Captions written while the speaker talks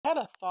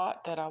had a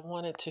thought that I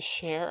wanted to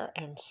share,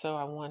 and so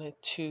I wanted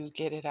to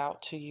get it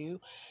out to you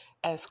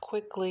as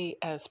quickly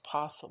as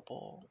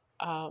possible.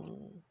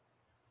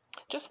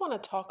 Just want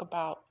to talk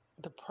about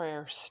the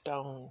prayer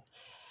stone.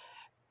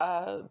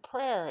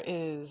 Prayer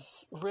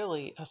is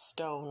really a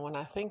stone. When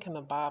I think in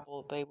the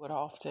Bible, they would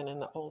often, in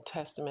the Old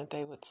Testament,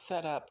 they would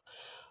set up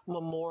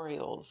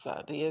memorials,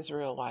 the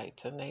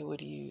Israelites, and they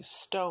would use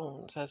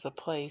stones as a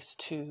place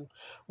to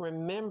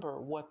remember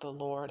what the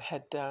Lord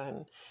had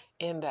done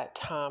in that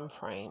time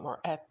frame or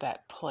at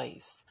that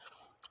place.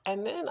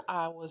 And then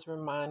I was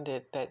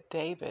reminded that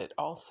David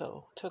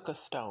also took a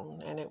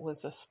stone, and it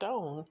was a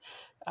stone,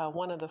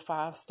 one of the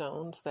five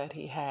stones that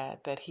he had,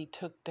 that he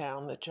took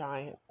down the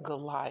giant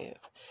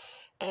Goliath.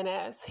 And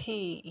as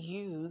he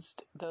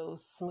used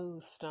those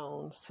smooth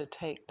stones to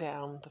take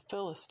down the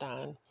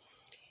Philistine,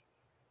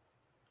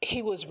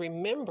 he was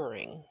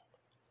remembering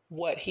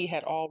what he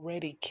had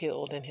already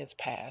killed in his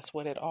past,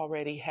 what had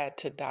already had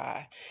to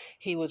die.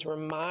 He was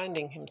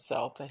reminding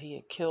himself that he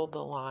had killed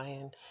the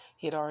lion,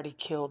 he had already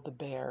killed the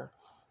bear,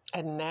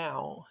 and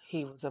now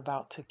he was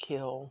about to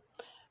kill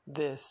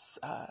this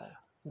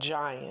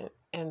giant.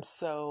 And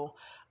so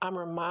I'm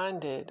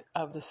reminded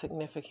of the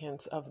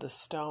significance of the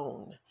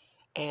stone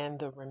and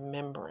the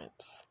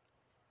remembrance.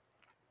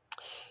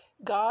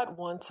 God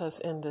wants us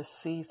in this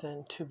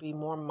season to be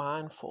more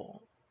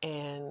mindful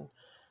and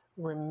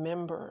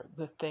remember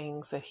the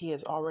things that He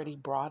has already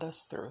brought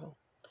us through,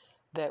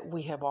 that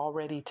we have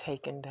already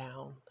taken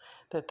down,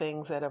 the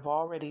things that have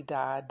already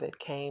died that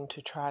came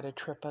to try to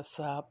trip us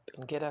up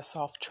and get us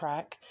off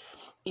track,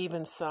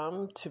 even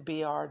some to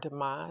be our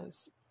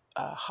demise.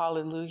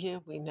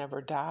 Hallelujah, we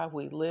never die,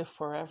 we live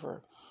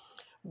forever.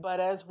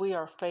 But as we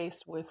are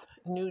faced with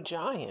new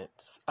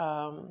giants,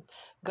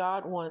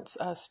 God wants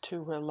us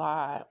to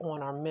rely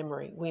on our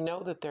memory. We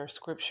know that there are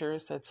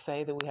scriptures that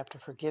say that we have to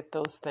forget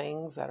those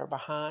things that are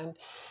behind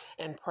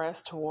and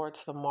press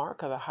towards the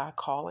mark of the high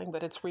calling,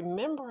 but it's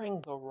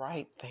remembering the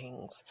right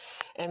things.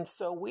 And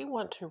so we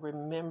want to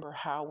remember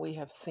how we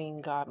have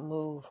seen God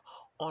move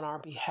on our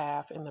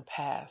behalf in the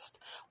past.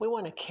 We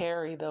want to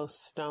carry those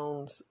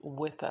stones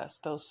with us,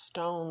 those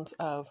stones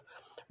of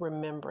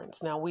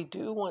remembrance. Now, we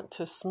do want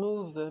to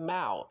smooth them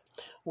out.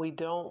 We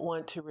don't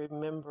want to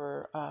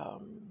remember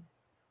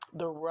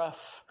the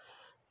rough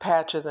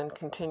patches and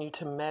continue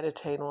to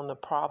meditate on the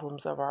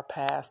problems of our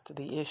past,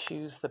 the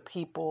issues, the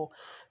people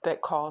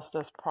that caused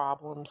us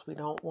problems. We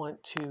don't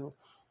want to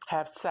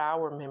have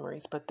sour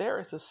memories, but there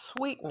is a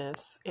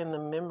sweetness in the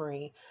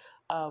memory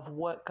of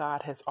what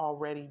God has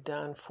already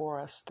done for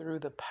us through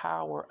the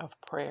power of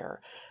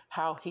prayer,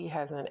 how He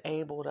has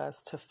enabled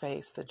us to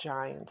face the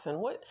giants. And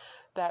what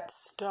that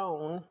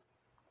stone,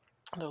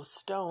 those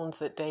stones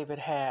that David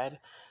had,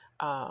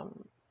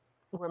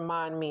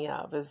 remind me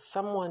of is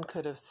someone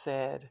could have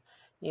said,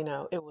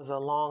 it was a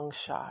long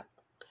shot.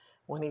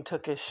 When he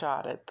took his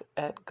shot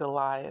at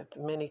Goliath,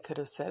 many could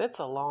have said, it's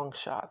a long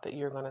shot that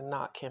you're going to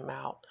knock him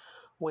out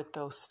with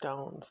those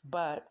stones.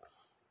 But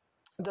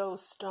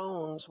those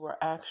stones were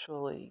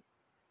actually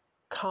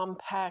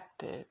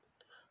compacted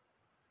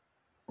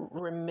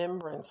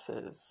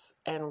remembrances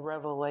and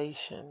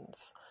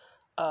revelations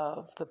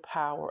of the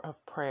power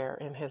of prayer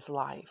in his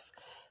life.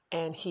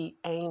 And he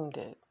aimed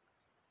it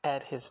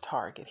at his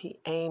target. He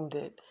aimed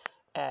it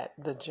at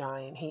the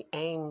giant. He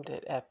aimed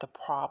it at the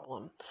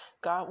problem.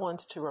 God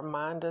wants to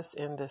remind us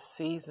in this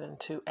season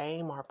to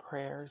aim our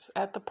prayers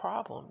at the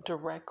problem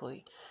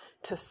directly,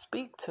 to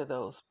speak to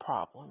those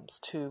problems,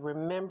 to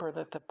remember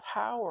that the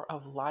power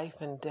of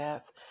life and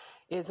death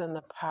is in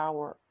the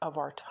power of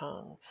our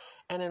tongue.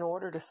 And in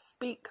order to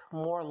speak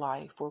more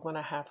life, we're going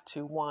to have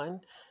to,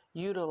 one,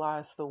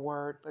 utilize the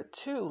word, but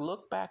two,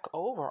 look back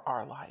over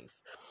our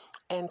life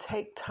and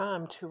take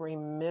time to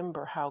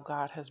remember how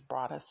God has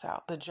brought us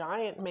out. The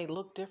giant may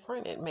look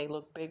different, it may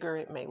look bigger,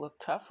 it may look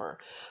tougher,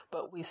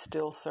 but we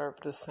still serve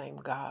the same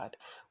God.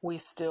 We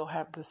still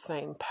have the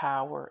same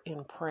power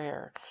in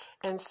prayer.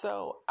 And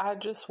so I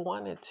just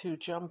wanted to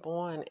jump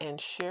on and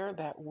share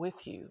that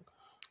with you.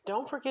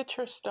 Don't forget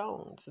your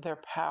stones. They're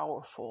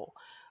powerful.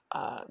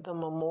 The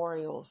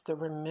memorials, the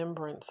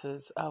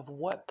remembrances of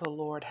what the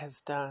Lord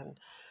has done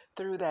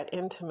through that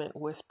intimate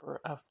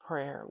whisper of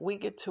prayer. We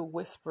get to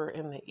whisper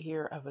in the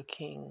ear of a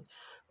king.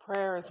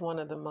 Prayer is one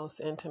of the most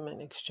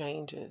intimate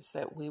exchanges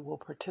that we will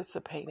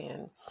participate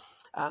in.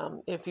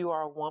 If you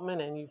are a woman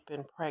and you've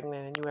been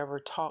pregnant and you ever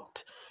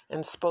talked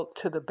and spoke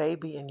to the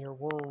baby in your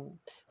womb,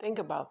 think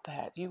about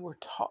that.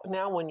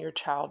 Now when your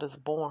child is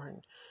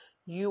born,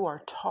 you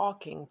are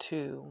talking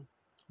to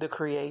the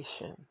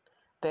creation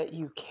that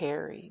you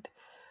carried.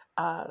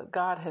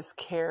 God has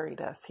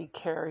carried us. He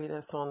carried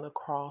us on the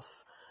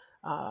cross,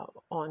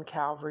 on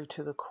Calvary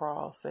to the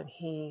cross, and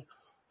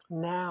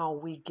now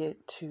we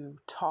get to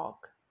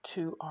talk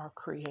to our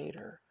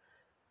Creator.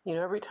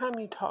 Every time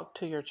you talk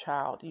to your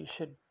child, you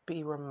should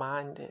be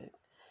reminded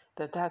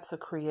that that's a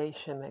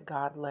creation that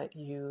God let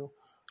you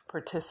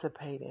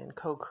participate in,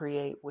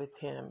 co-create with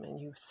him, and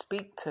you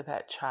speak to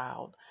that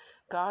child.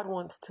 God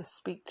wants to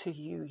speak to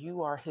you.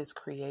 You are his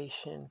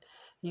creation.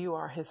 You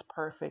are his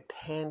perfect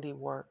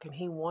handiwork, and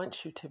he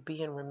wants you to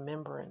be in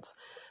remembrance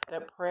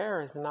that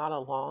prayer is not a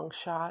long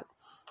shot.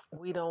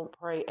 We don't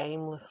pray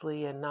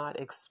aimlessly and not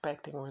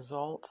expecting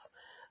results.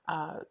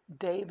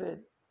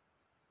 David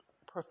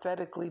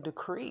prophetically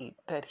decreed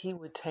that he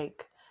would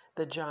take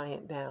the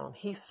giant down.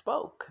 He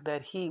spoke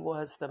that he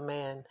was the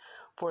man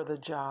for the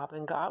job.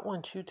 And God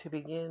wants you to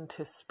begin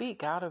to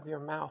speak out of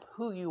your mouth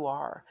who you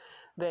are,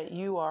 that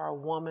you are a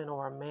woman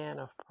or a man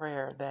of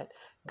prayer, that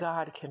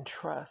God can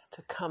trust,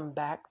 to come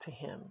back to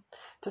him,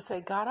 to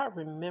say, God, I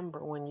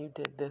remember when you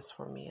did this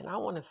for me, and I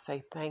want to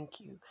say thank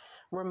you.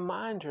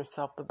 Remind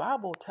yourself. The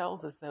Bible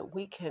tells us that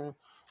we can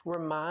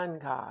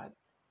remind God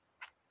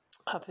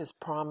of his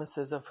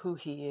promises, of who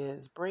he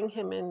is, bring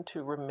him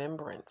into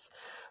remembrance.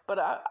 But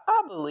I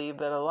believe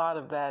that a lot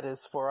of that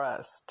is for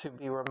us to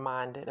be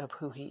reminded of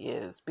who he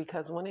is,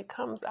 because when it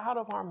comes out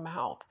of our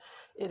mouth,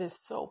 it is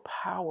so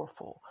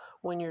powerful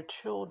when your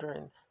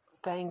children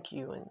thank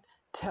you and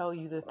tell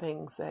you the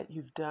things that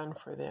you've done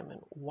for them and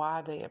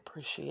why they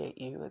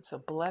appreciate you. It's a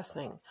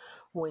blessing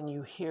when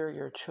you hear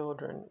your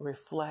children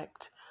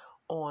reflect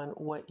on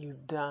what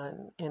you've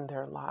done in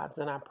their lives.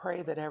 And I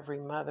pray that every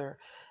mother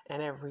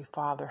and every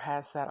father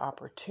has that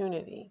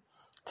opportunity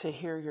to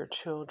hear your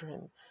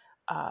children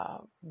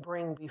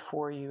bring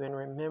before you in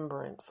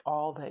remembrance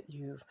all that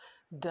you've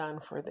done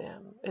for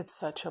them. It's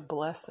such a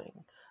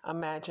blessing.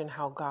 Imagine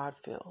how God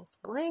feels.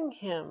 Bring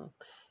him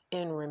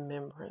in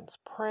remembrance.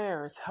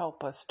 Prayers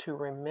help us to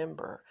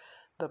remember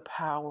the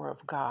power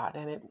of God,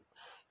 and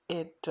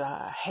it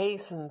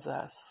hastens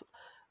us.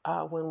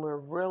 When we're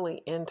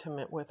really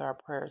intimate with our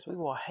prayers, we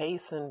will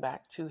hasten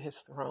back to his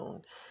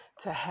throne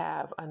to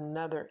have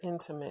another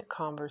intimate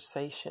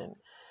conversation.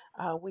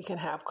 We can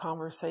have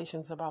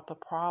conversations about the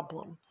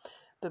problem.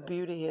 The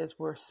beauty is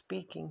we're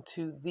speaking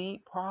to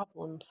the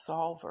problem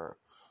solver.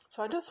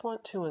 So I just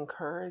want to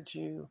encourage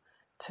you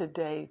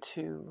today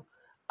to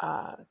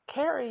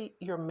carry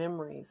your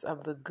memories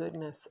of the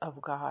goodness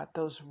of God,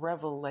 those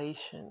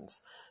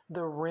revelations,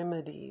 the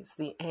remedies,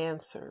 the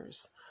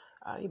answers,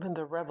 even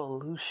the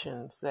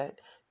revolutions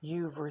that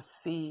you've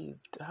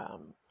received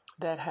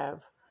that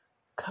have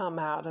come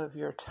out of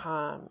your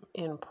time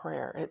in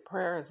prayer.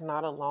 Prayer is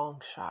not a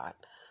long shot.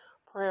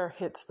 Prayer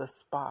hits the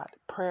spot.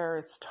 Prayer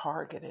is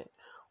targeted.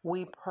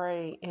 We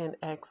pray in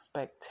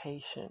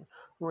expectation,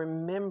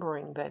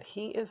 remembering that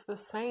he is the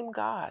same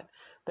God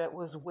that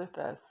was with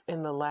us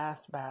in the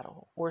last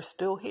battle. We're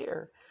still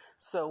here,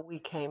 so we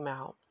came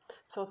out.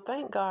 So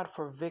thank God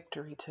for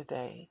victory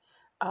today.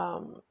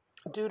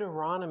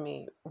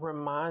 Deuteronomy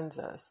reminds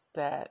us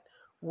that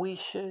we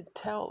should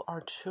tell our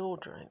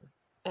children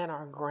and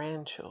our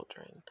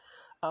grandchildren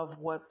of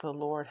what the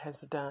Lord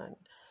has done.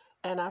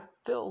 And I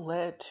feel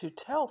led to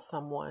tell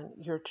someone,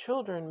 your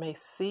children may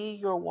see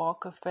your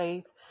walk of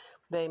faith.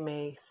 They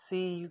may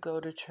see you go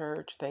to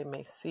church. They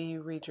may see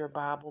you read your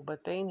Bible,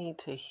 but they need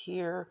to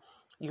hear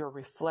your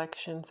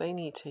reflections. They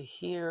need to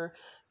hear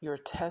your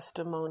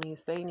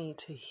testimonies. They need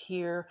to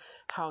hear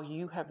how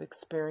you have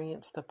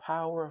experienced the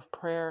power of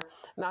prayer,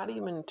 not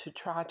even to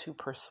try to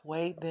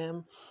persuade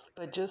them,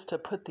 but just to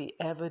put the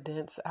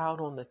evidence out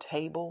on the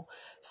table.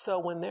 So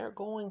when they're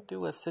going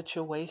through a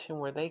situation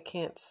where they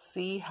can't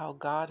see how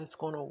God is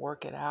going to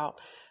work it out,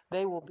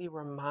 they will be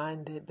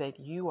reminded that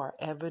you are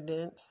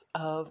evidence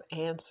of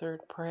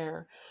answered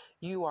prayer.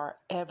 You are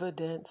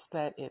evidence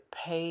that it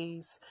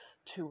pays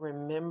to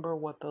remember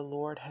what the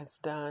Lord has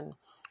done.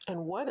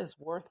 And what is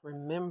worth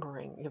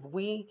remembering, if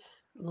we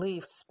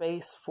leave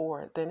space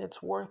for it, then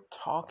it's worth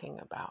talking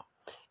about.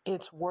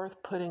 It's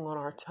worth putting on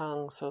our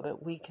tongue so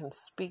that we can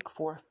speak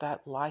forth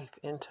that life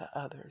into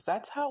others.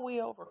 That's how we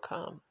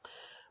overcome,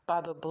 by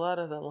the blood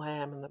of the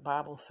Lamb, and the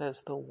Bible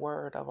says the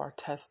word of our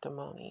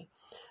testimony.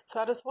 So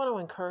I just want to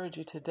encourage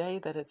you today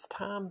that it's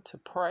time to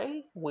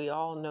pray. We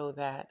all know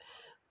that,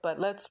 but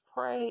let's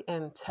pray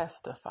and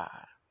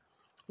testify.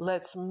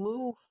 Let's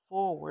move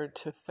forward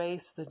to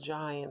face the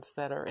giants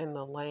that are in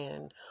the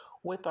land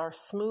with our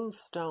smooth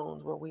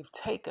stones, where we've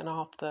taken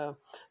off the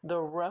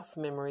rough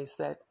memories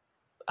that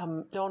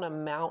don't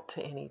amount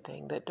to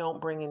anything, that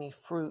don't bring any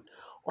fruit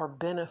or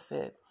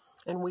benefit.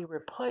 And we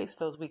replace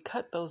those, we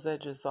cut those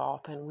edges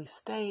off, and we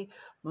stay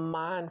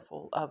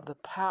mindful of the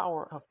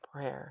power of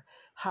prayer,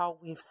 how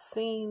we've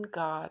seen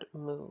God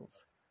move.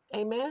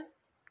 Amen.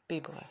 Be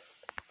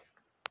blessed.